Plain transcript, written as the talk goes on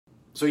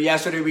So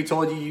yesterday we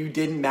told you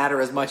didn't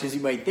matter as much as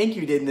you might think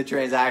you did in the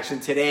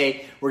transaction.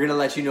 Today we're going to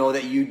let you know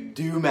that you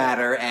do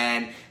matter,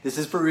 and this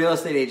is for real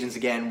estate agents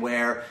again,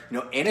 where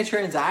in a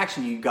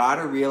transaction you got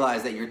to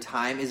realize that your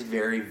time is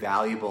very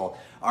valuable.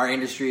 Our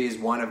industry is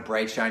one of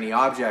bright shiny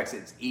objects.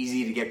 It's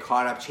easy to get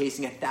caught up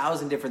chasing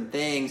 1,000 different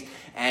things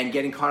and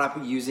getting caught up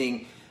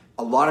using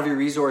a lot of your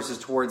resources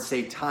towards,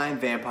 say, time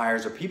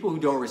vampires or people who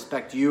don't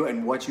respect you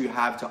and what you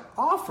have to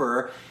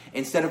offer,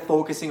 instead of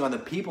focusing on the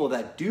people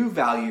that do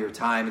value your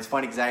time. It's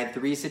funny because I had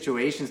 3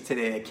 situations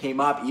today that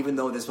came up, even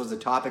though this was a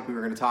topic we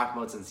were going to talk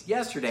about since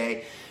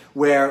yesterday,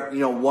 where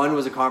one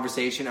was a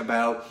conversation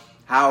about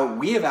how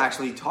we have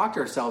actually talked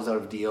ourselves out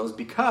of deals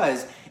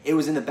because it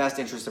was in the best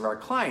interest of our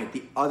client.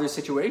 The other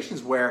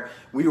situations where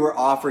we were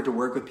offered to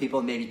work with people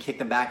and maybe kick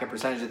them back a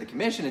percentage of the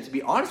commission, and to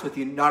be honest with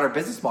you, not our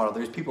business model.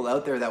 There's people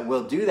out there that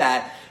will do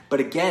that.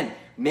 But again,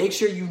 make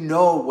sure you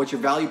know what your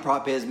value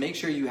prop is. Make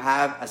sure you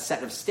have a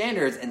set of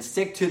standards and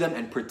stick to them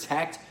and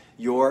protect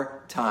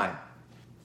your time.